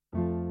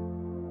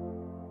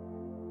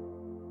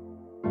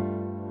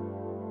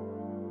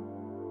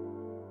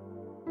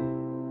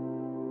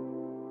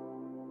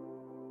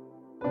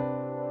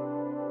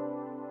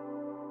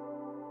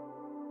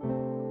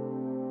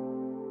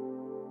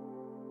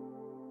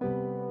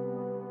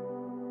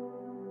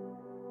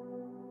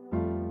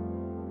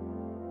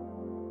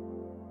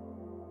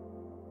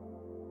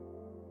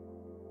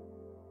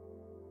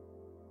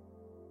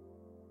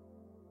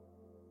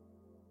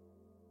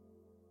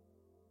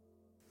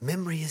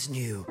memory is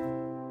new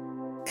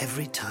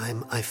every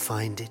time I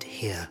find it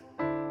here.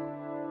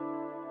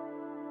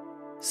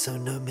 So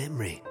no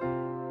memory.